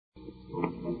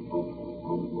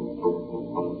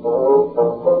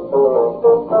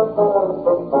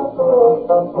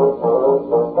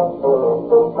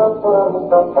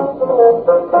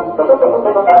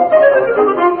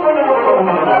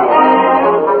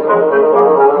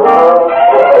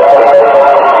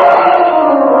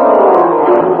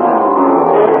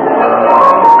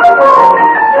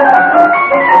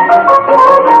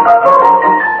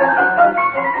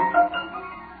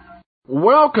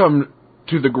Welcome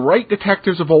to the Great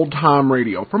Detectives of Old Time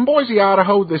Radio. From Boise,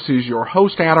 Idaho, this is your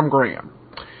host, Adam Graham.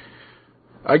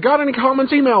 Got any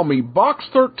comments? Email me,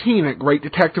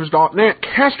 box13@greatdetectives.net.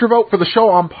 Cast your vote for the show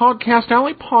on Podcast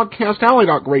Alley,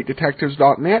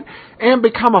 podcastalley.greatdetectives.net, and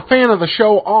become a fan of the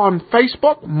show on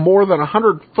Facebook. More than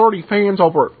 130 fans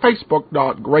over at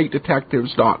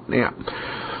facebook.greatdetectives.net.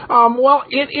 Well,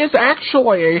 it is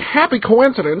actually a happy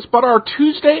coincidence, but our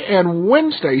Tuesday and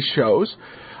Wednesday shows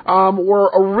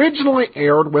were originally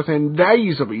aired within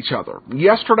days of each other.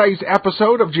 Yesterday's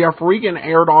episode of Jeff Regan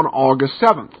aired on August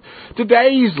 7th.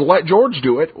 Today's Let George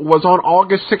Do It was on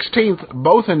August 16th,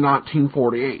 both in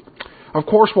 1948. Of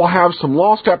course, we'll have some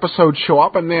lost episodes show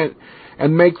up and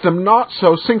make them not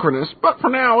so synchronous, but for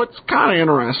now, it's kind of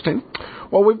interesting.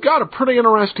 Well, we've got a pretty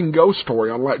interesting ghost story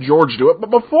on Let George Do It,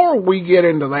 but before we get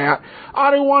into that,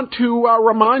 I do want to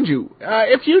remind you,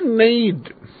 if you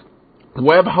need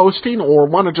web hosting or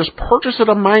want to just purchase a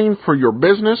domain for your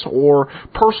business or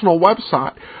personal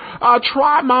website,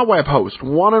 try my web host,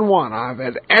 1&1. I've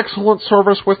had excellent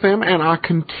service with them, and I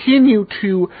continue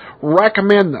to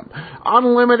recommend them.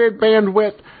 Unlimited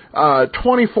bandwidth,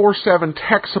 24/7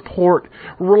 tech support,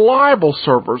 reliable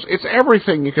servers. It's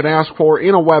everything you could ask for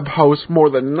in a web host. More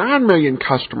than 9 million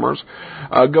customers.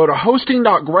 Go to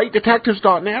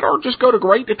hosting.greatdetectives.net or just go to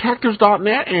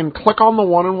greatdetectives.net and click on the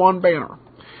 1&1 banner.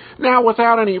 Now,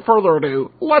 without any further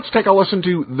ado, let's take a listen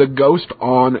to The Ghost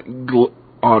on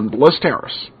Bliss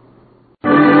Terrace.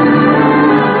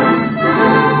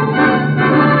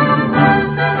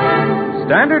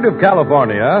 Standard of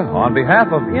California, on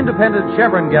behalf of independent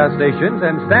Chevron gas stations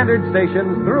and Standard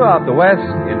stations throughout the West,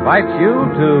 invites you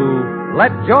to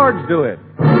Let George Do It.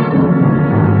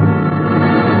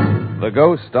 The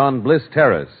Ghost on Bliss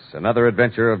Terrace, another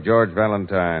adventure of George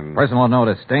Valentine. Personal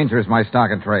notice, danger is my stock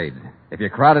and trade. If you're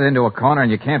crowded into a corner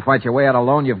and you can't fight your way out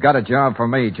alone, you've got a job for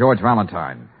me, George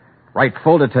Valentine. Write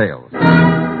full details.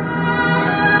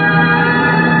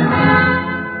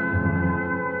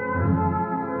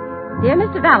 Dear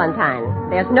Mr. Valentine,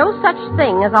 there's no such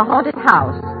thing as a haunted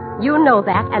house. You know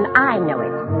that, and I know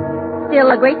it.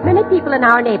 Still, a great many people in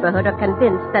our neighborhood are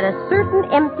convinced that a certain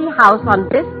empty house on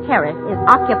this terrace is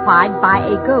occupied by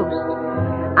a ghost.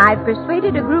 I've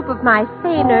persuaded a group of my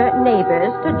saner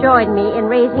neighbors to join me in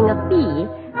raising a fee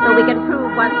so we can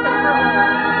prove once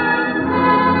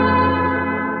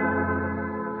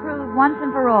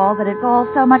and for all that it's all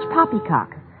so much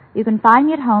poppycock. You can find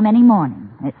me at home any morning.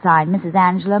 It's signed Mrs.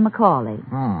 Angela Macaulay.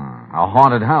 A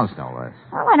haunted house, no less.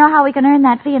 Well, I know how we can earn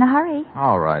that fee in a hurry.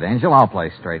 All right, Angel, I'll play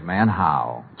straight man.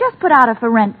 How? Just put out a for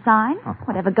rent sign.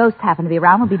 Whatever ghosts happen to be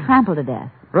around will be trampled to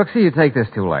death. Brooksy, you take this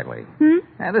too lightly.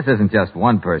 This isn't just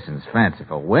one person's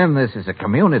fanciful whim. This is a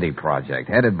community project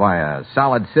headed by a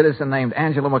solid citizen named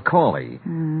Angela Macaulay.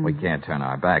 We can't turn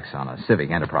our backs on a civic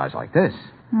enterprise like this.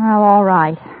 Oh, all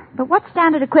right. But what's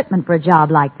standard equipment for a job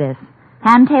like this?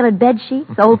 Hand-tailored bed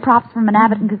sheets, old props from an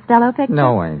Abbott and Costello picture?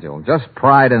 No, Angel. Just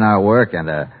pride in our work and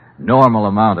a normal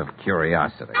amount of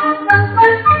curiosity.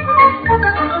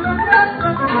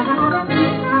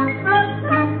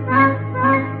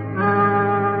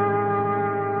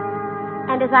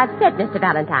 And as I've said, Mr.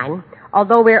 Valentine,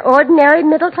 although we're ordinary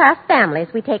middle-class families,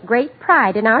 we take great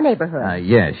pride in our neighborhood.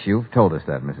 Yes, you've told us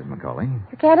that, Mrs. Macaulay.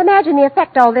 You can't imagine the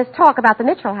effect all this talk about the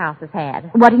Mitchell house has had.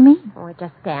 What do you mean? Oh, it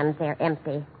just stands there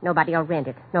empty. Nobody will rent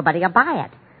it. Nobody will buy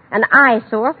it. An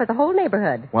eyesore for the whole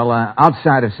neighborhood. Well,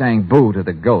 outside of saying boo to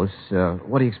the ghosts,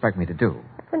 what do you expect me to do?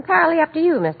 It's entirely up to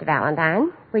you, Mr.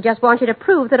 Valentine. We just want you to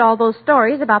prove that all those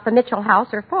stories about the Mitchell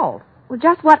house are false. Well,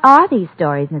 just what are these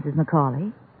stories, Mrs.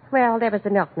 Macaulay? Well, there was the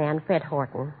milkman, Fred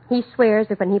Horton. He swears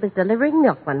that when he was delivering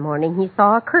milk one morning, he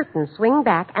saw a curtain swing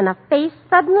back and a face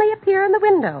suddenly appear in the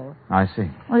window. I see.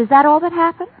 Well, is that all that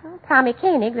happened? Well, Tommy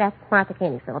Koenig, that's Martha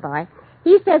Koenig's little boy,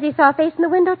 he says he saw a face in the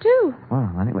window, too.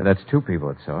 Well, anyway, that's two people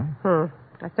that saw it.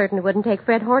 I certainly wouldn't take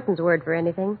Fred Horton's word for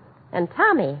anything. And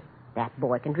Tommy, that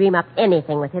boy can dream up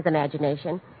anything with his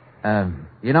imagination.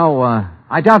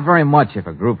 I doubt very much if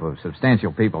a group of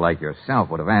substantial people like yourself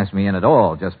would have asked me in at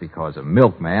all just because a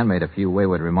milkman made a few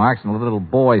wayward remarks and a little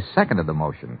boy seconded the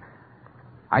motion.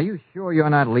 Are you sure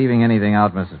you're not leaving anything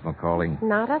out, Mrs. Macaulay?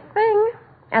 Not a thing.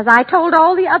 As I told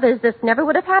all the others, this never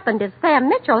would have happened if Sam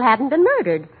Mitchell hadn't been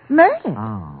murdered. Murdered?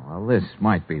 Oh, well, this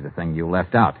might be the thing you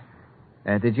left out.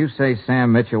 Did you say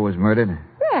Sam Mitchell was murdered?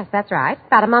 Yes, that's right.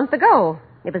 About a month ago.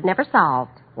 It was never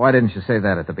solved. Why didn't you say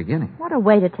that at the beginning? What a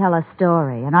way to tell a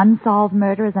story. An unsolved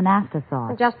murder is an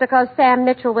afterthought. Just because Sam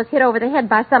Mitchell was hit over the head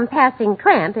by some passing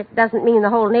tramp, it doesn't mean the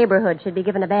whole neighborhood should be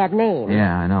given a bad name.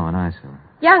 Yeah, I know, an eyesore.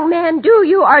 Young man, do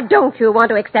you or don't you want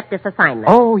to accept this assignment?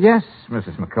 Oh, yes,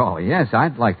 Mrs. McCauley. Yes,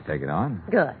 I'd like to take it on.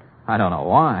 Good. I don't know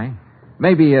why.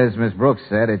 Maybe, as Miss Brooks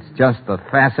said, it's just the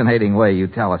fascinating way you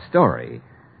tell a story,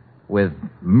 with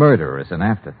murder as an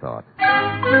afterthought.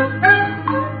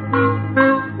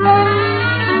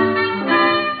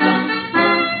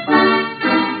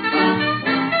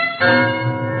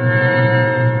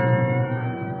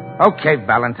 Okay,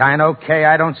 Valentine, okay.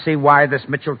 I don't see why this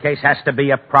Mitchell case has to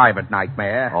be a private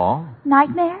nightmare. Oh?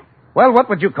 Nightmare? Well, what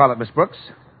would you call it, Miss Brooks?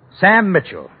 Sam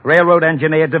Mitchell, railroad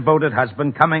engineer, devoted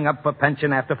husband, coming up for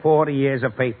pension after 40 years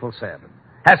of faithful service.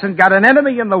 Hasn't got an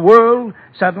enemy in the world.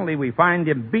 Suddenly we find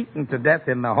him beaten to death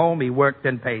in the home he worked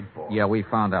and paid for. Yeah, we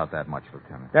found out that much,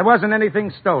 Lieutenant. There wasn't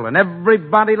anything stolen.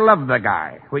 Everybody loved the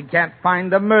guy. We can't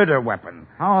find a murder weapon.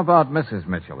 How about Mrs.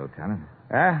 Mitchell, Lieutenant?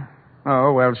 Huh?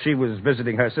 Oh, well, she was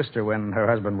visiting her sister when her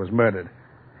husband was murdered.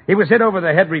 He was hit over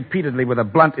the head repeatedly with a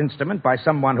blunt instrument by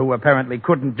someone who apparently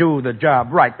couldn't do the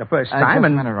job right the first time. Just a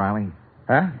minute, Riley.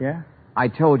 Huh? Yeah? I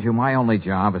told you my only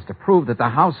job is to prove that the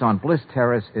house on Bliss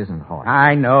Terrace isn't haunted.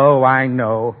 I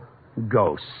know.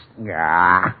 Ghosts.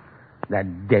 Ah,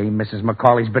 that dame Mrs.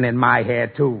 McCauley's been in my hair,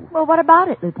 too. Well, what about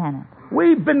it, Lieutenant?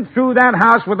 We've been through that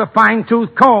house with a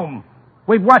fine-tooth comb.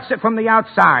 We've watched it from the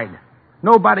outside.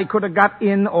 Nobody could have got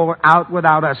in or out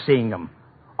without us seeing them.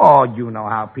 Oh, you know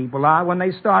how people are when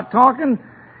they start talking.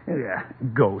 Yeah,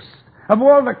 ghosts. Of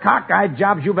all the cockeyed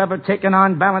jobs you've ever taken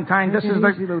on, Valentine, this is the...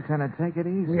 Take it easy, Lieutenant. Take it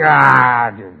easy.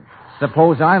 Ah,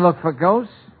 Suppose I look for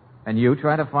ghosts, and you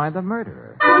try to find the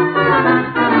murderer.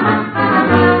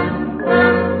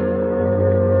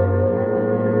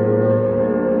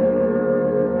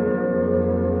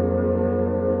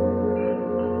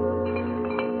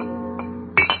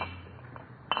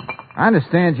 I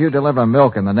understand you deliver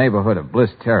milk in the neighborhood of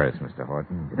Bliss Terrace, Mr.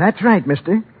 Horton. That's right,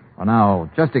 mister. Well, now,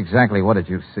 just exactly what did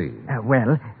you see?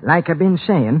 Well, like I've been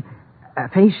saying, a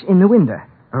face in the window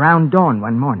around dawn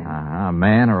one morning. A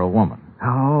man or a woman?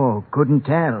 Oh, couldn't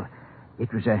tell.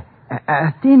 It was a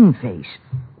thin face,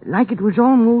 like it was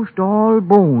almost all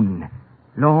bone.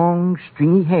 Long,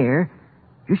 stringy hair.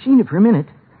 You seen it for a minute.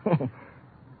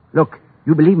 Look,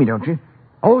 you believe me, don't you?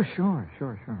 Oh, sure.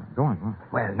 Go on.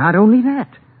 Well, not only that.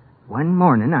 One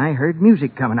morning I heard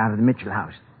music coming out of the Mitchell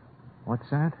house. What's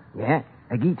that? Yeah,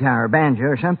 a guitar or banjo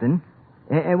or something.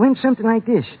 It went something like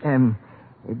this.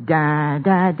 Da,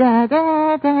 da, da, da,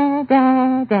 da,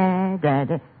 da, da, da,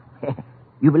 da.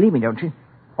 You believe me, don't you?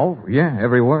 Oh, yeah,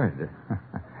 every word.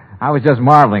 I was just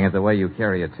marveling at the way you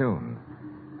carry a tune.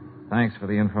 Thanks for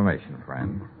the information,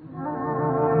 friend.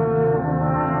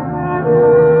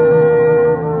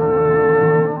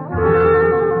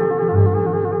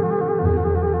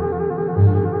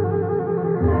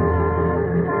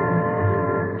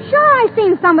 I've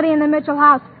seen somebody in the Mitchell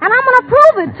house, and I'm going to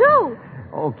prove it, too.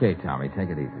 Okay, Tommy, take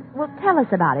it easy. Well, tell us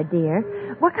about it, dear.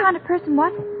 What kind of person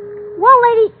was it? Well,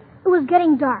 lady, it was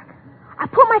getting dark. I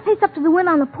put my face up to the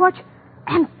window on the porch,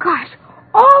 and gosh,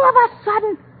 all of a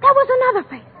sudden, there was another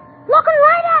face, looking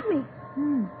right at me.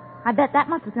 I bet that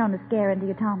must have thrown a scare into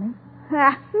you, Tommy.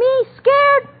 Me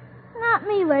scared? Not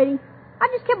me, lady. I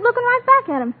just kept looking right back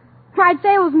at him. I'd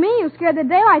say it was me who scared the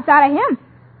daylights out of him.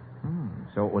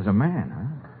 So it was a man, huh?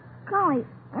 Golly,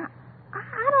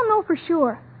 I don't know for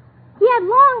sure. He had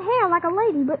long hair like a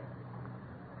lady, but...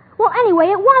 Well, anyway,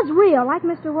 it was real, like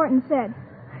Mr. Wharton said.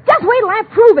 Just wait till I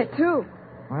prove it, too.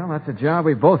 Well, that's a job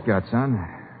we both got, son.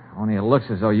 Only it looks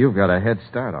as though you've got a head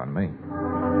start on me.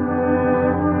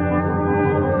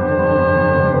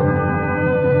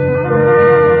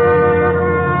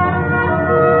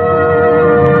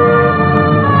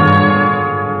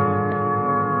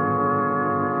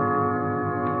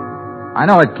 I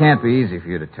know it can't be easy for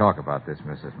you to talk about this,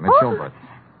 Mrs. Mitchell, but...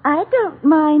 I don't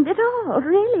mind at all.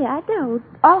 Really, I don't.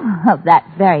 Oh, that's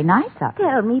very nice of you.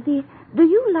 Tell me, dear, do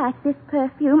you like this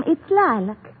perfume? It's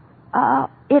lilac.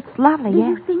 It's lovely, Do yes.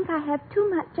 you think I have too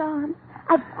much on?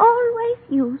 I've always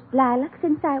used lilac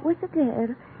since I was a girl.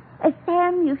 As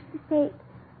Sam used to say, it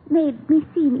made me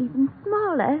seem even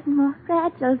smaller and more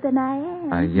fragile than I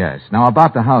am. Yes. Now,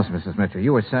 about the house, Mrs. Mitchell,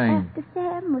 you were saying... After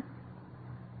Sam was...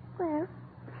 Well,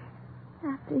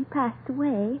 after he passed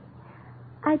away,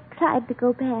 I tried to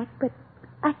go back, but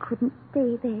I couldn't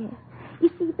stay there. You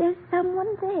see, there's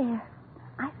someone there.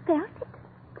 I felt it.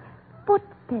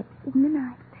 footsteps in the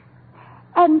night.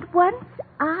 And once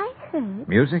I heard...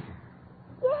 Music?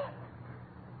 Yes.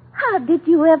 How did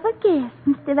you ever guess,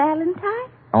 Mr. Valentine?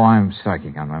 Oh, I'm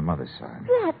psychic on my mother's side.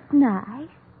 That's nice.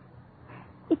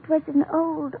 It was an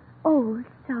old, old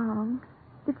song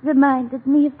that reminded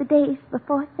me of the days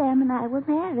before Sam and I were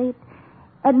married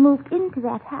and moved into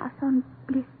that house on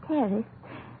Bliss Terrace.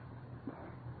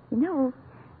 You know,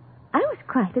 I was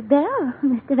quite a belle,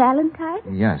 Mr. Valentine.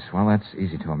 Yes, well, that's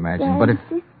easy to imagine, but if...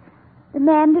 Dances, the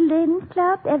mandolin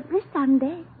club every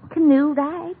Sunday, canoe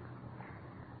rides.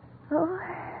 Oh,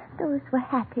 those were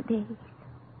happy days.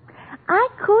 I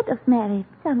could have married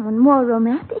someone more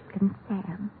romantic than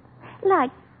Sam,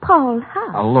 like Paul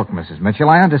Howe. Oh, look, Mrs. Mitchell,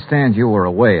 I understand you were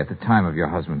away at the time of your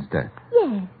husband's death.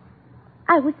 Yes,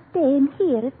 I was staying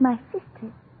here at my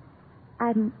sister's.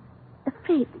 I'm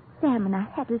afraid that Sam and I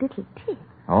had a little tiff.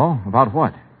 Oh, about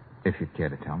what? If you'd care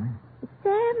to tell me.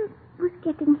 Sam was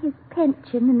getting his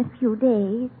pension in a few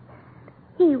days.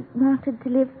 He wanted to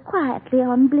live quietly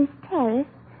on Bliss Terrace,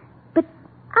 but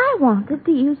I wanted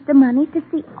to use the money to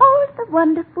see all the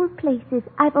wonderful places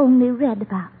I've only read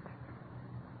about.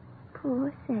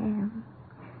 Poor Sam.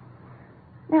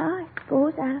 Now, I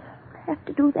suppose I'll have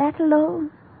to do that alone.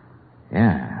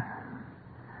 Yeah.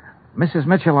 Mrs.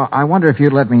 Mitchell, I wonder if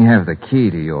you'd let me have the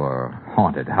key to your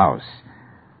haunted house.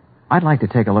 I'd like to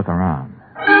take a look around.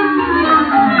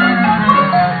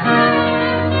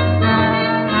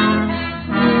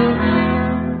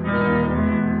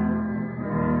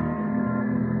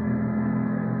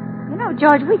 You know,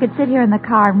 George, we could sit here in the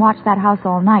car and watch that house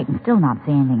all night and still not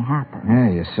see anything happen. Yeah,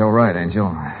 you're so right, Angel.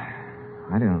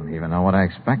 I don't even know what I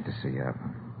expect to see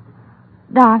happen.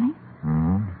 Darling?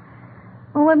 Hmm?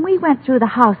 Well, when we went through the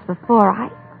house before, I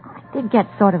did get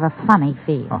sort of a funny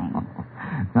feeling.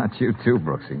 Not you too,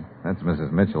 Brooksy. That's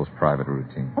Mrs. Mitchell's private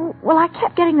routine. Well, I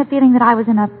kept getting the feeling that I was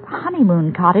in a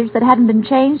honeymoon cottage that hadn't been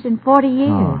changed in 40 years.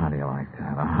 Oh, how do you like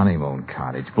that? A honeymoon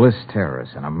cottage, Bliss Terrace,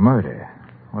 and a murder.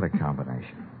 What a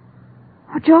combination.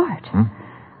 Oh, George.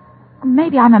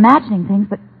 Maybe I'm imagining things,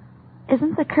 but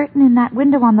isn't the curtain in that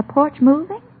window on the porch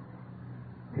moving?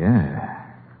 Yeah.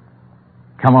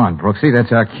 Come on, Brooksy,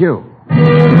 that's our cue.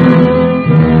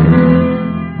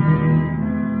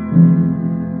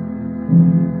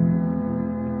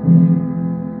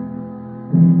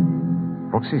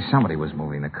 Brooksy, somebody was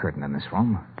moving the curtain in this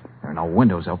room. There are no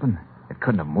windows open. It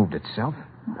couldn't have moved itself.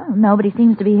 Well, nobody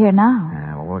seems to be here now.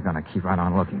 Yeah, well, we're going to keep right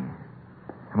on looking.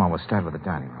 Come on, we'll start with the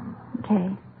dining room.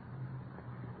 Okay.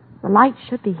 The light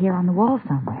should be here on the wall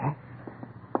somewhere.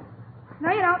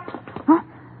 No, you don't. Huh?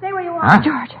 Stay where you are. Huh?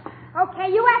 George. Okay,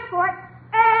 you asked for it.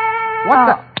 What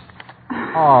the...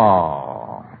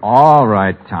 Oh, all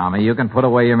right, Tommy. You can put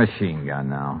away your machine gun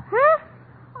now. Huh?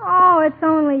 Oh, it's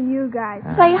only you guys.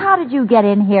 Say, how did you get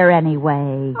in here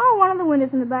anyway? Oh, one of the windows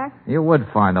in the back. You would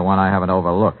find the one I haven't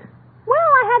overlooked. Well,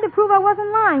 I had to prove I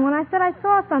wasn't lying when I said I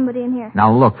saw somebody in here.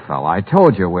 Now, look, fella, I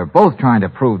told you we're both trying to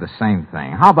prove the same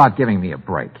thing. How about giving me a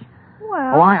break?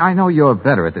 Well... Oh, I know you're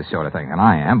better at this sort of thing than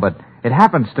I am, but it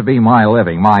happens to be my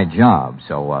living, my job,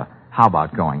 so, how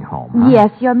about going home, huh?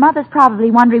 Yes, your mother's probably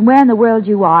wondering where in the world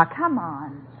you are. Come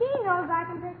on. She knows I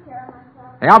can take care of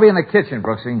myself. Hey, I'll be in the kitchen,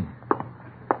 Brooksy.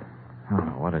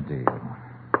 Oh, what a deal.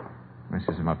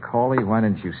 Mrs. Macaulay, why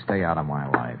didn't you stay out of my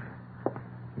life?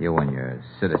 You and your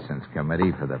Citizens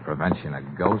Committee for the Prevention of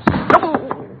Ghosts. George?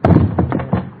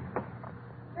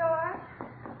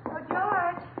 Oh,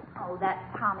 George. Oh, that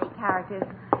Tommy character.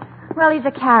 Well, he's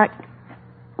a character.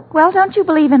 Well, don't you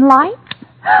believe in light?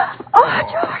 Oh,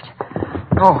 George.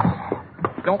 Oh,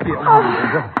 don't be alarmed,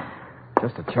 Angel.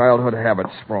 Just a childhood habit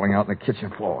sprawling out on the kitchen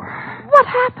floor. What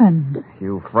happened?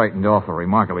 You frightened off a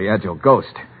remarkably agile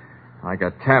ghost. I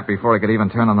got tapped before I could even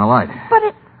turn on the light. But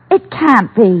it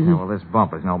can't be. Yeah, well, this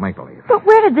bump is no make-believe. But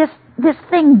where did this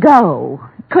thing go?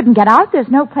 Couldn't get out. There's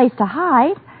no place to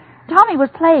hide. Tommy was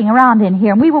playing around in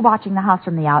here, and we were watching the house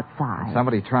from the outside.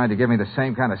 Somebody tried to give me the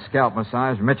same kind of scalp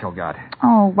massage Mitchell got.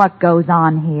 Oh, what goes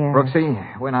on here?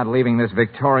 Brooksy, we're not leaving this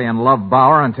Victorian love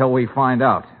bower until we find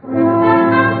out.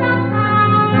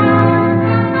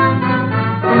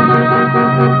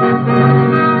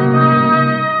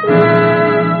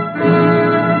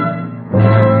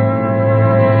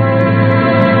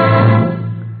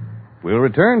 We'll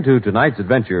return to tonight's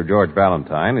adventure of George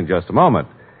Valentine in just a moment.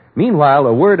 Meanwhile,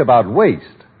 a word about waste.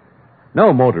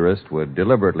 No motorist would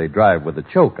deliberately drive with the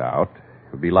choke out.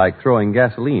 It would be like throwing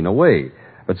gasoline away.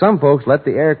 But some folks let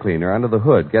the air cleaner under the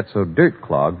hood get so dirt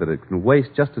clogged that it can waste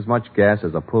just as much gas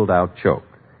as a pulled-out choke.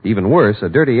 Even worse, a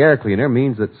dirty air cleaner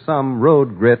means that some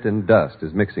road grit and dust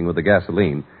is mixing with the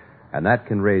gasoline, and that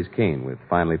can raise Cain with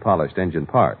finely polished engine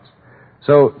parts.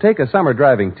 So take a summer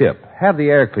driving tip. Have the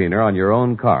air cleaner on your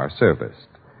own car serviced.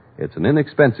 It's an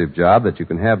inexpensive job that you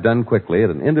can have done quickly at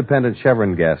an independent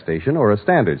Chevron gas station or a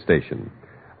standard station.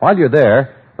 While you're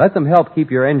there, let them help keep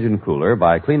your engine cooler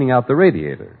by cleaning out the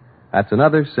radiator. That's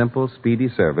another simple, speedy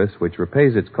service which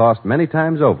repays its cost many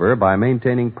times over by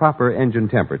maintaining proper engine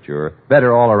temperature,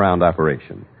 better all-around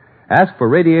operation. Ask for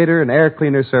radiator and air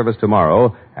cleaner service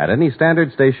tomorrow at any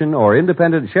standard station or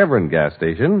independent Chevron gas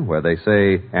station where they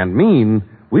say and mean,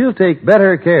 we'll take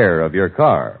better care of your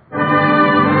car.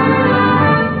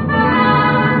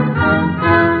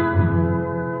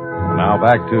 Now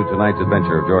back to tonight's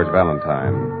adventure of George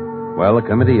Valentine. Well, a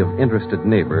committee of interested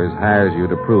neighbors hires you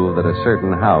to prove that a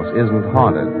certain house isn't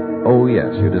haunted. Oh,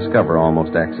 yes, you discover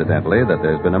almost accidentally that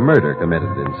there's been a murder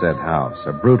committed in said house,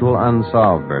 a brutal,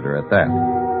 unsolved murder at that.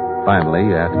 Finally,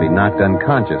 you have to be knocked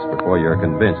unconscious before you're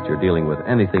convinced you're dealing with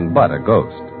anything but a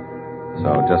ghost.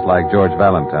 So, just like George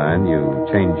Valentine, you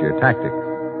change your tactics.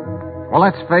 Well,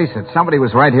 let's face it. Somebody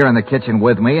was right here in the kitchen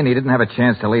with me, and he didn't have a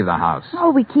chance to leave the house.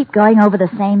 Oh, we keep going over the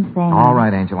same thing. All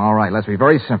right, Angel, all right. Let's be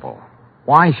very simple.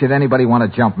 Why should anybody want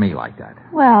to jump me like that?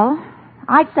 Well,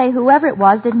 I'd say whoever it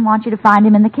was didn't want you to find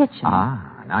him in the kitchen.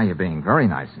 Ah, now you're being very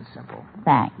nice and simple.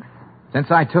 Thanks. Since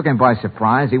I took him by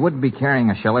surprise, he wouldn't be carrying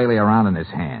a shillelagh around in his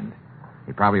hand.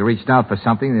 He probably reached out for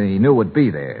something that he knew would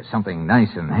be there, something nice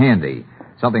and handy,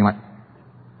 something like...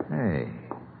 Hey,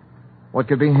 what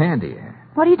could be handier?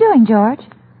 What are you doing, George?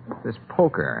 This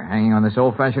poker hanging on this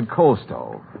old-fashioned coal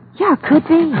stove. Yeah, could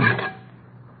be.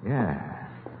 Yeah.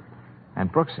 And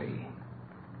Brooksy,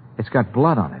 it's got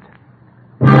blood on it.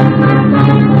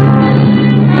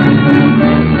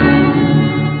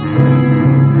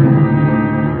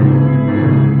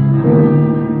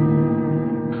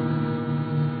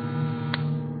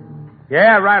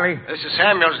 Yeah, Riley. This is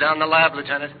Samuels down in the lab,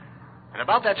 Lieutenant. And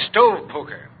about that stove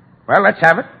poker. Well, let's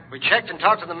have it. We checked and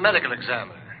talked to the medical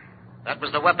examiner. That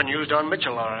was the weapon used on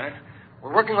Mitchell, all right.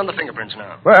 We're working on the fingerprints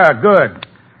now. Well, good.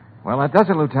 Well, that does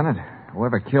it, Lieutenant.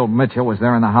 Whoever killed Mitchell was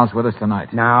there in the house with us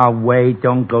tonight. Now, wait.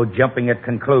 Don't go jumping at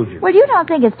conclusions. Well, you don't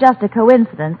think it's just a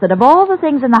coincidence that of all the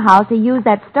things in the house, he used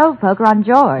that stove poker on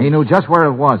George? He knew just where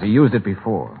it was. He used it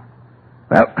before.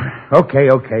 Well, okay.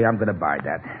 I'm going to buy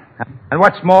that. And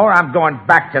what's more, I'm going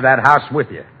back to that house with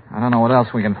you. I don't know what else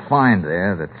we can find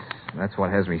there. That's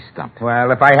what has me stumped.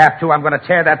 Well, if I have to, I'm going to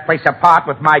tear that place apart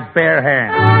with my bare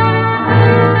hands.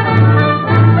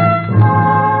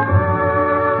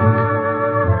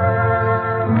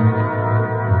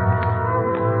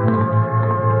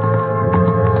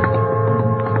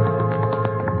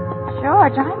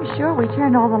 George, I'm sure we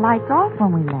turned all the lights off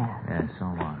when we left. Yeah, so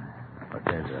on. But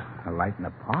there's a light in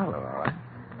the parlor, all right.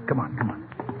 Come on.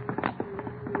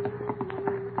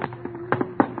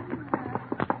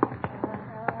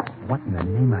 What in the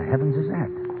name of heavens is that?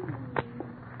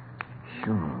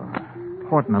 Sure.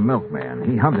 Horton, the milkman.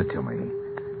 He hummed it to me.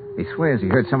 He swears he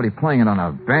heard somebody playing it on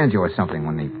a banjo or something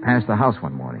when he passed the house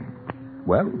one morning.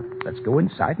 Well, let's go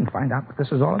inside and find out what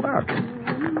this is all about.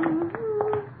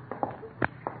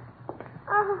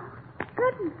 Oh,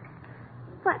 goodness.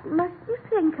 What must you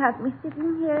think of me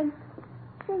sitting here and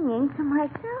singing to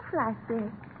myself like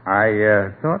this?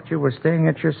 I thought you were staying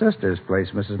at your sister's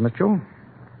place, Mrs. Mitchell.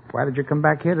 Why did you come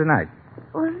back here tonight?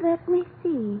 Well, let me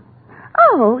see.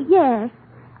 Oh, yes.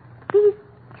 These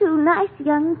two nice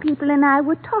young people and I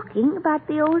were talking about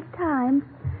the old times.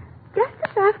 Just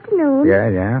this afternoon.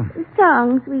 Yeah. The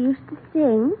songs we used to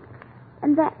sing.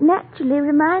 And that naturally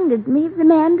reminded me of the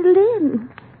mandolin.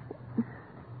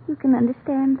 You can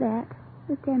understand that,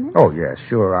 Lieutenant? Oh, yes,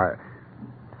 sure.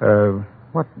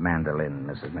 What mandolin,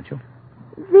 Mrs. Mitchell?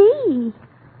 The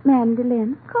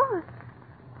mandolin, of course.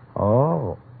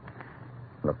 Oh.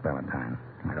 Look, Valentine,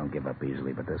 I don't give up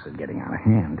easily, but this is getting out of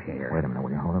hand here. Wait a minute,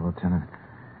 will you hold it, Lieutenant?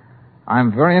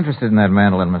 I'm very interested in that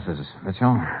mandolin, Mrs.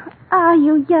 Mitchell. Ah,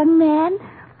 you young man.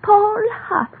 Paul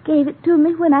Huff gave it to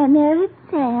me when I married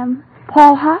Sam.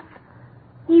 Paul Huff?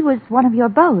 He was one of your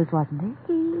beaux, wasn't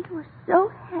he? He was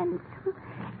so handsome,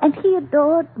 and he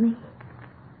adored me.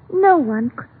 No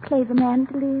one could play the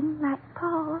mandolin like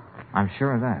Paul. I'm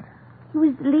sure of that. He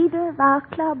was the leader of our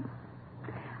club.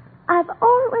 I've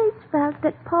always felt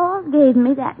that Paul gave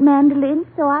me that mandolin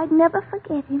so I'd never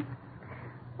forget him.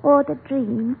 Or the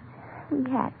dreams we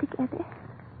had together.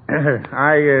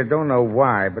 I don't know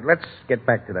why, but let's get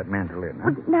back to that mandolin,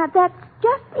 huh? Well, now, that's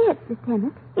just it,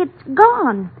 Lieutenant. It's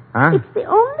gone. Huh? It's the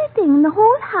only thing in the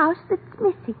whole house that's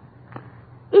missing.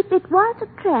 If it was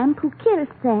a tramp who killed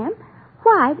Sam,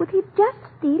 why would he just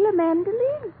steal a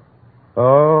mandolin?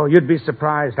 Oh, you'd be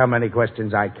surprised how many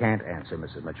questions I can't answer,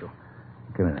 Mrs. Mitchell.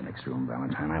 Come in the next room,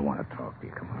 Valentine. I want to talk to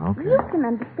you. Come on. Okay. You can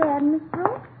understand, Miss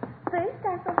Brooks. First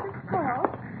I got the call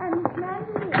and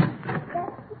mandolin.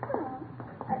 That's the song.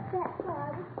 That's what I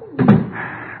was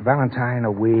singing. Valentine,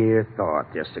 a weird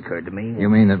thought just occurred to me. You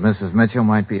mean that Mrs. Mitchell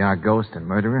might be our ghost and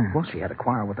murderer? Well, she had a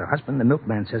quarrel with her husband. The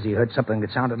milkman says he heard something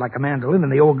that sounded like a mandolin,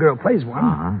 and the old girl plays one.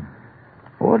 Uh-huh.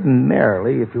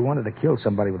 Ordinarily, if you wanted to kill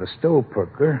somebody with a stove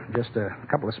poker, just a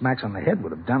couple of smacks on the head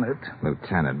would have done it.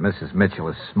 Lieutenant, Mrs. Mitchell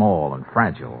is small and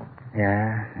fragile.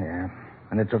 Yeah.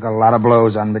 And it took a lot of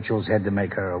blows on Mitchell's head to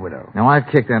make her a widow. Now, I've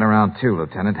kicked that around, too,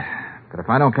 Lieutenant. But if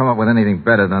I don't come up with anything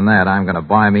better than that, I'm going to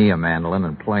buy me a mandolin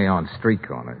and play on street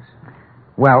corners.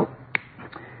 Well,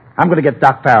 I'm going to get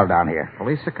Doc Farrell down here.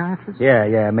 Police psychiatrist?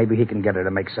 Yeah. Maybe he can get her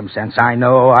to make some sense. I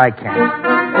know I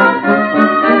can.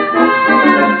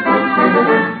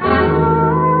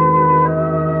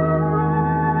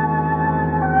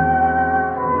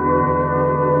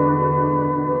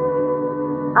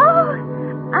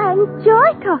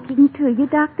 Enjoy talking to you,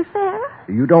 Dr. Farrell.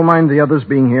 You don't mind the others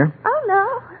being here?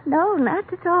 Oh, no,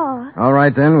 not at all. All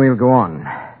right, then, we'll go on.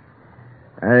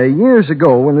 Years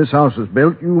ago, when this house was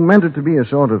built, you meant it to be a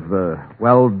sort of,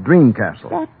 dream castle.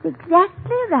 That's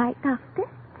exactly right, Doctor.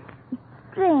 It's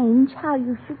strange how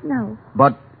you should know.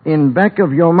 But in back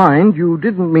of your mind, you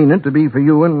didn't mean it to be for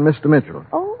you and Mr. Mitchell.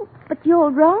 Oh, but you're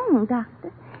wrong,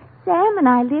 Doctor. Sam and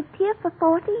I lived here for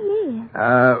 40 years.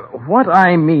 What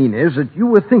I mean is that you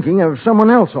were thinking of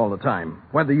someone else all the time,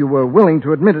 whether you were willing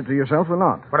to admit it to yourself or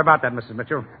not. What about that, Mrs.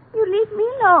 Mitchell? You leave me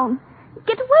alone.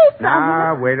 Get away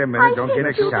from me. Wait a minute. Don't get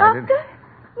excited. Doctor.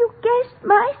 You guessed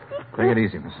my secret. Take it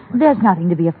easy, Mrs. Mitchell. There's nothing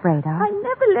to be afraid of. I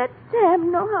never let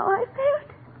Sam know how I felt.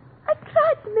 I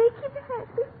tried to make him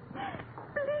happy.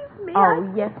 Believe me.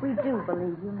 Oh, yes, we do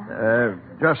believe you now.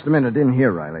 Just a minute in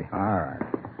here, Riley. All right.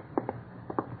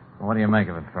 What do you make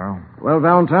of it, Farrell? Well,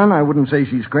 Valentine, I wouldn't say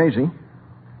she's crazy.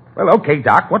 Well, okay,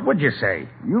 Doc. What would you say?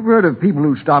 You've heard of people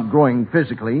who stop growing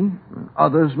physically,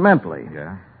 others mentally.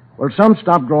 Yeah? Well, some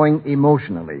stop growing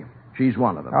emotionally. She's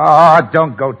one of them. Oh,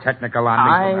 don't go technical on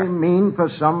me. I mean, for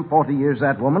some 40 years,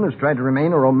 that woman has tried to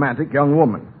remain a romantic young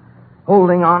woman,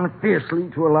 holding on fiercely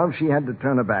to a love she had to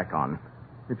turn her back on.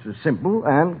 It's as simple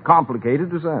and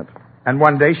complicated as that. And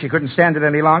one day she couldn't stand it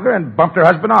any longer and bumped her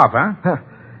husband off, huh?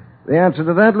 The answer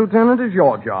to that, Lieutenant, is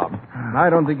your job. I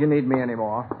don't think you need me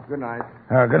anymore. Good night.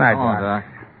 Good night, Doc.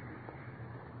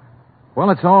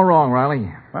 Well, it's all wrong,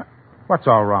 Riley. What? What's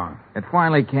all wrong? It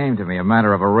finally came to me, a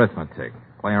matter of arithmetic.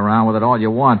 Play around with it all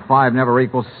you want. 5 never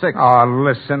equals 6. Oh,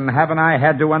 listen, haven't I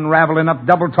had to unravel enough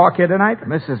double talk here tonight?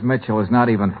 Mrs. Mitchell is not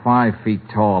even 5 feet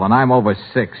tall, and I'm over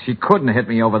 6. She couldn't hit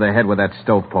me over the head with that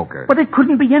stove poker. But it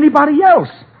couldn't be anybody else.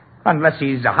 Unless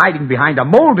he's hiding behind a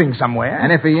molding somewhere.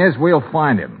 And if he is, we'll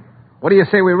find him. What do you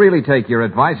say we really take your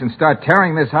advice and start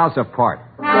tearing this house apart?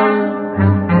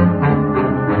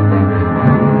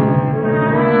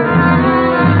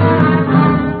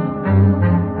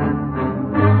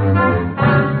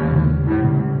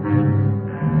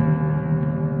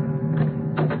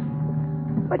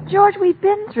 But, George, we've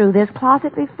been through this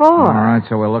closet before. All right,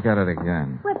 so we'll look at it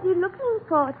again. What are you looking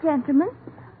for, gentlemen?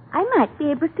 I might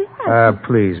be able to help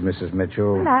Please, Mrs.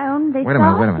 Mitchell. you. I only Wait a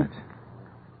minute.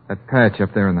 That patch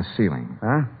up there in the ceiling.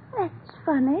 Huh? That's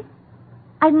funny.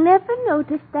 I never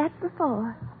noticed that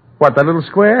before. What, the little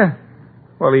square?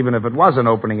 Well, even if it was an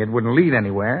opening, it wouldn't lead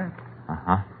anywhere.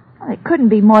 Uh-huh. Well, it couldn't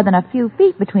be more than a few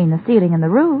feet between the ceiling and the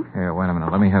roof. Here, wait a minute.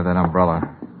 Let me have that umbrella.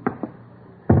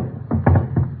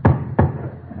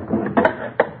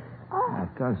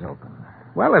 That does open.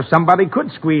 Well, if somebody could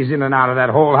squeeze in and out of that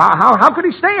hole, how could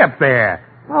he stay up there?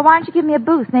 Well, why don't you give me a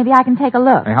boost? Maybe I can take a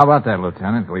look. Hey, how about that,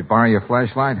 Lieutenant? Can we borrow your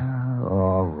flashlight?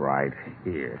 All right.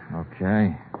 Here.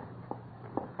 Okay.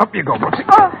 Up you go, Brooksy.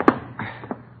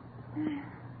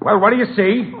 Well, what do you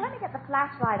see? Let me get the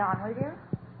flashlight on, will you?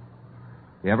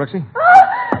 Yeah, Brooksy?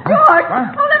 Oh, George!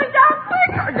 What? Oh, let me down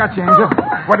quick! I got you, Angel.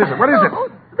 What is it? What is it? Oh,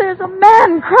 there's a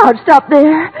man crouched up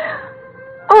there.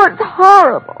 Oh, it's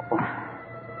horrible.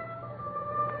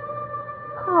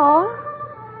 Paul?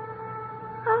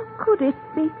 How could it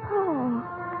be Paul?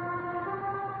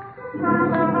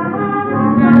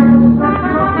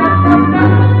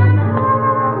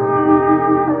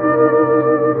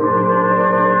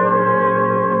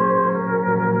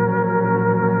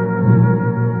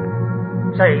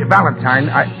 Say, Valentine,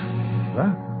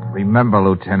 Huh? Remember,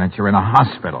 Lieutenant, you're in a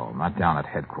hospital, not down at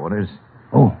headquarters.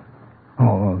 Oh,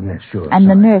 yeah, sure. And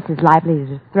the nurse is likely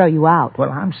to throw you out.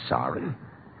 Well, I'm sorry.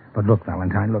 But look,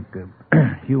 Valentine,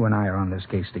 you and I are on this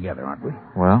case together, aren't we?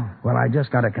 Well? Well, I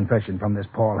just got a confession from this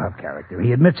Paul Huff character.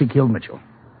 He admits he killed Mitchell.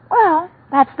 Well,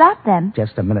 that's that then.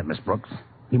 Just a minute, Miss Brooks.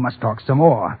 He must talk some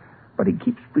more. But he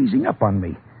keeps freezing up on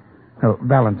me. Oh,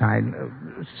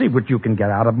 Valentine, see what you can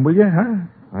get out of him, will you, huh?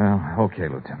 Well, okay,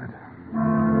 Lieutenant.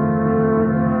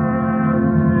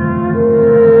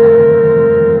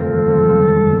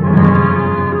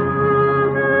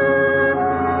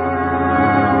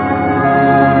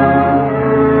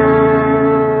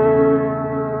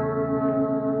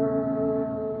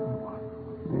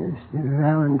 Mr.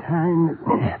 Valentine,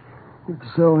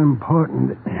 it's so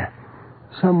important that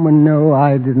someone know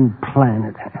I didn't plan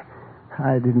it.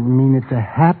 I didn't mean it to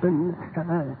happen.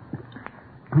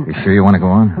 You sure you want to go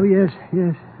on? Oh, yes,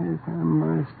 I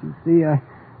must. You see, I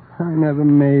never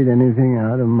made anything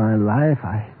out of my life.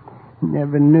 I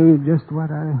never knew just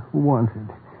what I wanted.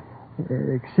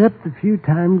 Except a few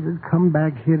times I'd come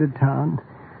back here to town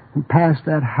and pass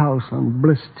that house on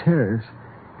Bliss Terrace.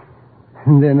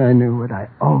 And then I knew what I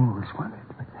always wanted,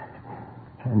 but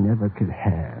I never could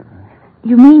have.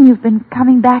 You mean you've been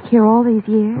coming back here all these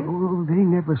years? Oh, they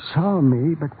never saw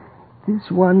me, but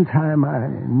this one time I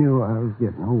knew I was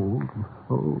getting old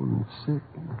and sick.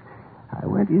 I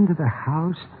went into the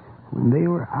house when they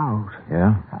were out.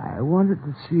 Yeah? I wanted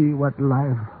to see what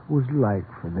life was like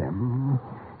for them,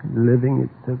 living it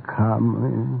so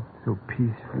calmly and so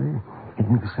peacefully.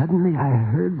 And suddenly I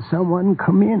heard someone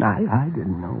come in. I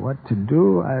didn't know what to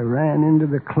do. I ran into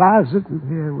the closet, and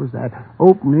there was that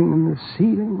opening in the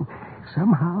ceiling.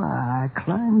 Somehow I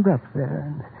climbed up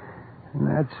there, and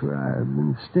that's where I've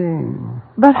been staying.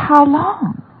 But how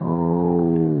long?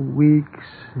 Oh, weeks.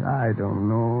 I don't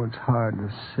know. It's hard to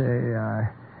say. I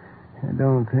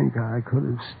don't think I could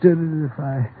have stood it if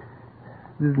I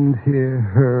didn't hear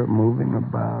her moving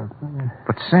about.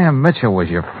 But Sam Mitchell was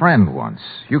your friend once.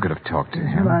 You could have talked to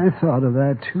him. Well, I thought of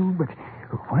that, too, but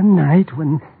one night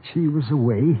when she was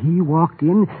away, he walked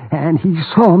in, and he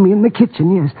saw me in the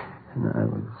kitchen, yes. And I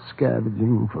was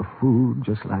scavenging for food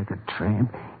just like a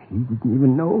tramp. He didn't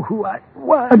even know who I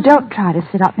was. Oh, don't try to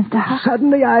sit up, Mr. Huck.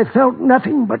 Suddenly I felt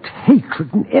nothing but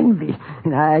hatred and envy.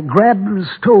 And I grabbed the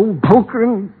stove poker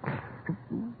and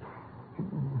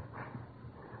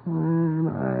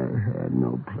I had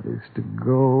no place to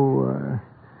go.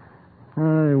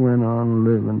 I went on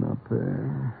living up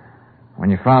there. When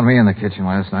you found me in the kitchen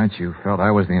last night, you felt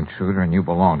I was the intruder and you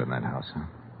belonged in that house,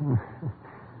 huh?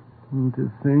 And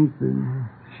to think that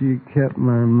she kept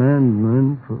my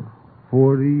mandolin for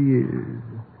 40 years.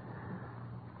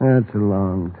 That's a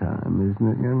long time, isn't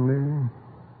it, young lady?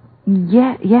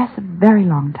 Yes, a very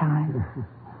long time.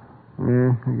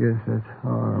 Yeah, I guess that's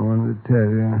all I wanted to tell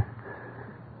you.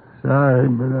 Sorry,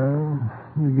 but I'm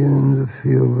beginning to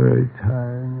feel very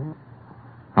tired.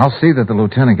 I'll see that the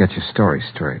lieutenant gets your story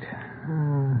straight.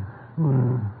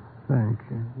 Well, thank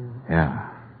you. Yeah.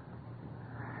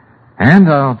 And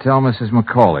I'll tell Mrs.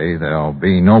 McCauley there'll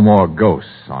be no more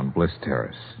ghosts on Bliss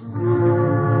Terrace.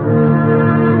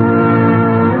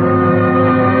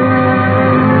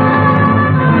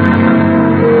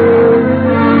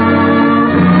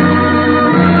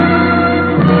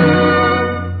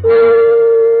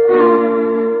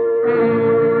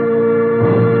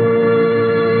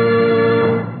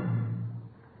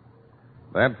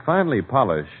 That finely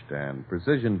polished and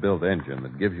precision-built engine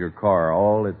that gives your car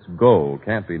all its go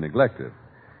can't be neglected.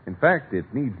 In fact, it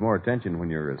needs more attention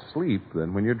when you're asleep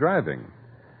than when you're driving.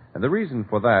 And the reason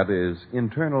for that is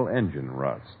internal engine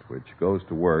rust, which goes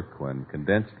to work when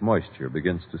condensed moisture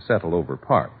begins to settle over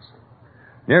parts.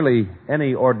 Nearly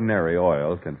any ordinary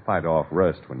oil can fight off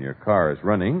rust when your car is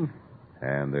running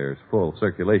and there's full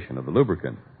circulation of the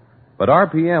lubricant. But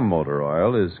RPM motor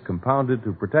oil is compounded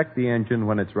to protect the engine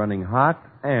when it's running hot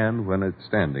and when it's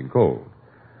standing cold.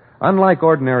 Unlike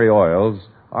ordinary oils,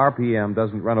 RPM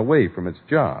doesn't run away from its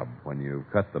job when you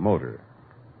cut the motor.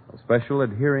 A special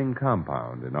adhering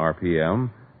compound in RPM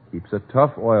keeps a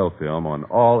tough oil film on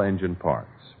all engine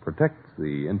parts, protects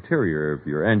the interior of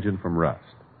your engine from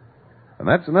rust. And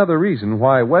that's another reason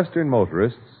why Western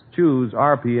motorists choose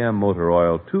RPM motor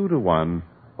oil 2-to-1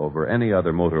 over any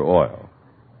other motor oil.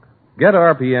 Get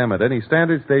RPM at any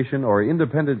standard station or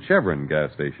independent Chevron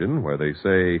gas station where they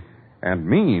say and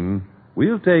mean,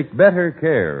 we'll take better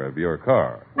care of your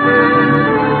car.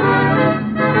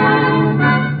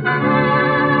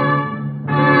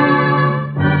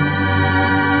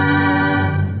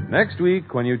 Next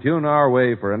week, when you tune our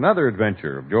way for another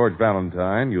adventure of George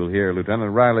Valentine, you'll hear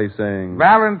Lieutenant Riley saying,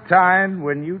 Valentine,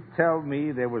 when you tell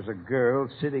me there was a girl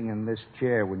sitting in this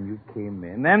chair when you came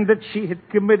in and that she had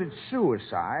committed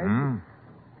suicide,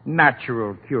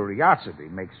 natural curiosity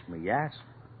makes me ask,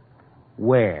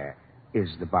 where is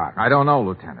the body? I don't know,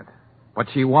 Lieutenant. But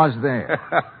she was there.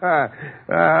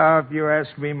 If you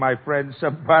ask me, my friend,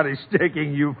 somebody's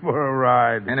taking you for a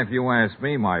ride. And if you ask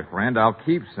me, my friend, I'll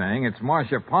keep saying it's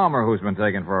Marcia Palmer who's been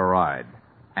taken for a ride.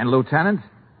 And, Lieutenant,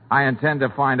 I intend to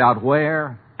find out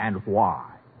where and why.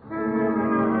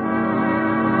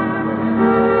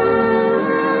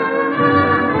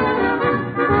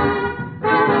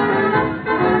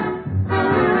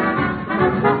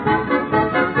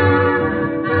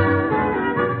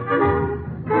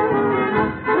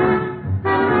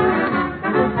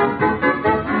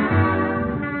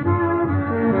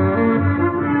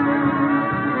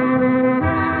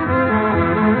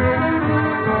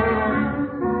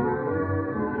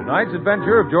 Tonight's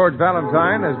adventure of George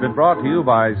Valentine has been brought to you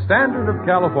by Standard of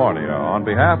California on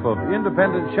behalf of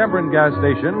independent Chevron gas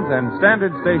stations and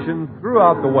Standard stations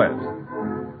throughout the West.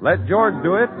 Let George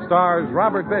Do It stars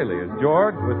Robert Bailey as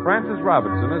George with Frances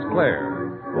Robinson as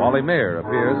Claire. Wally Mayer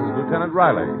appears as Lieutenant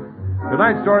Riley.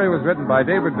 Tonight's story was written by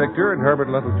David Victor and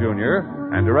Herbert Little, Jr.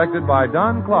 and directed by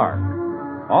Don Clark.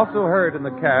 Also heard in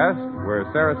the cast were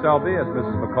Sarah Selby as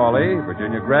Mrs. McCauley,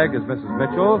 Virginia Gregg as Mrs.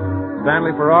 Mitchell,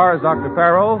 Stanley Farrar as Dr.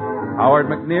 Farrell, Howard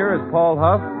McNear as Paul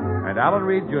Huff, and Alan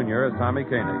Reed, Jr. as Tommy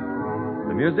Koenig.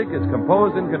 The music is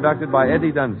composed and conducted by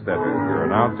Eddie Dunstetter, your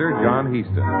announcer, John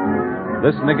Heaston.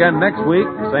 Listen again next week,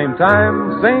 same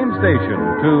time, same station,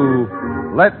 to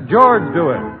Let George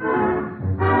Do It.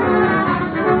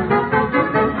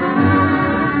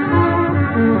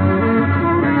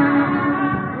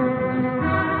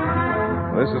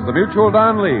 This is the Mutual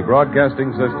Don Lee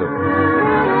Broadcasting System.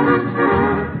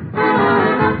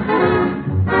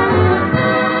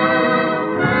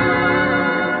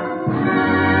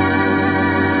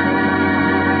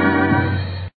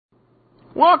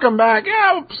 Welcome back.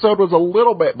 Our episode was a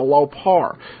little bit below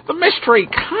par. The mystery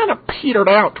kind of petered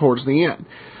out towards the end.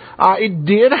 It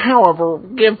did, however,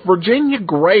 give Virginia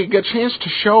Gregg a chance to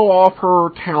show off her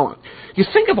talent. You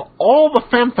think of all the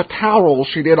femme fatale roles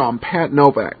she did on Pat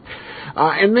Novak.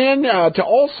 And then to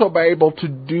also be able to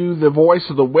do the voice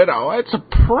of the widow, it's a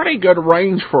pretty good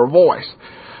range for a voice.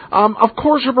 Of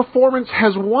course, her performance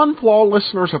has one flaw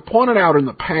listeners have pointed out in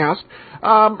the past.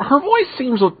 Her voice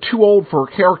seems too old for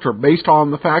her character based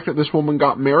on the fact that this woman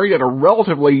got married at a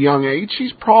relatively young age.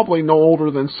 She's probably no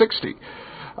older than 60.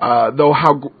 Though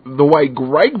the way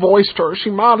Greg voiced her,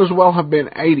 she might as well have been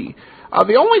 80.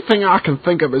 The only thing I can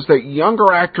think of is that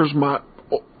younger actors might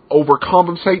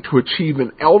overcompensate to achieve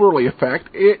an elderly effect.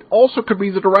 It also could be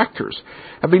the directors.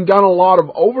 Having done a lot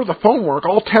of over-the-phone work,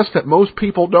 I'll test that most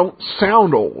people don't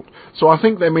sound old. So I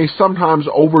think they may sometimes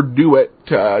overdo it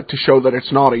to show that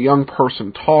it's not a young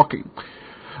person talking.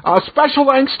 Special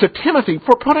thanks to Timothy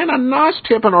for putting a nice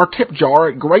tip in our tip jar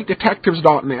at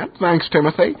greatdetectives.net. Thanks,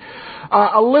 Timothy.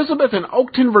 Elizabeth in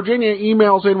Oakton, Virginia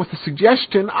emails in with a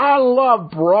suggestion. I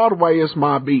love Broadway is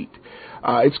my beat.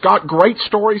 It's got great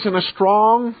stories and a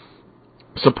strong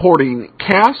supporting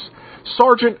cast.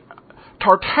 Sergeant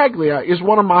Tartaglia is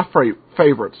one of my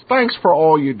favorites. Thanks for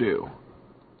all you do.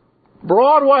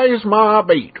 Broadway is my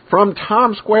beat. From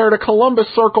Times Square to Columbus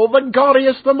Circle, the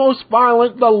gaudiest, the most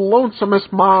violent, the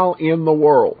lonesomest mile in the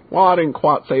world. Well, I didn't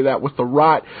quite say that with the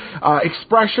right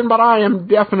expression, but I am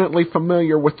definitely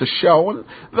familiar with the show. And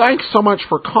thanks so much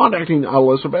for contacting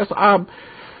Elizabeth.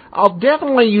 I'll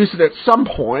definitely use it at some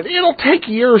point. It'll take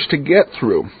years to get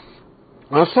through.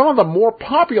 Some of the more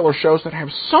popular shows that have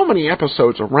so many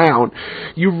episodes around,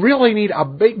 you really need a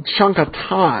big chunk of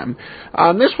time.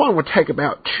 This one would take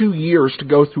about 2 years to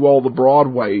go through all the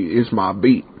Broadway is my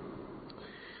beat.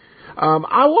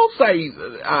 I will say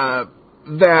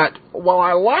that while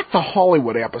I like the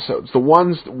Hollywood episodes, the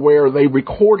ones where they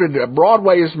recorded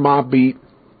Broadway is my beat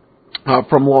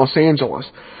from Los Angeles,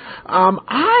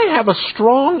 I have a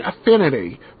strong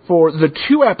affinity for the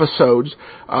 2 episodes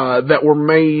that were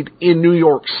made in New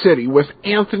York City with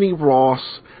Anthony Ross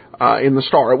in the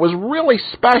star. It was really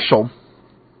special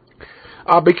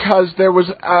because there was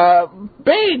a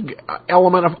big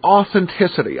element of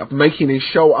authenticity of making a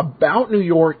show about New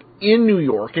York in New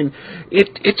York, and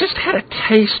it just had a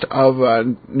taste of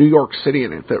New York City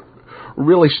in it that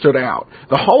really stood out.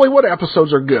 The Hollywood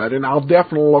episodes are good, and I'll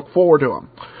definitely look forward to them.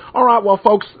 All right, well,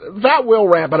 folks, that will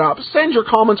wrap it up. Send your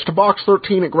comments to Box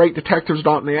 13 at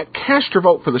greatdetectives.net. Cast your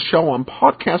vote for the show on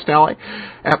Podcast Alley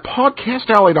at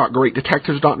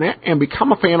podcastalley.greatdetectives.net and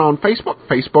become a fan on Facebook,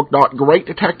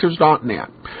 facebook.greatdetectives.net.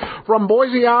 From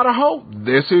Boise, Idaho,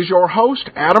 this is your host,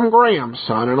 Adam Graham,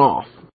 signing off.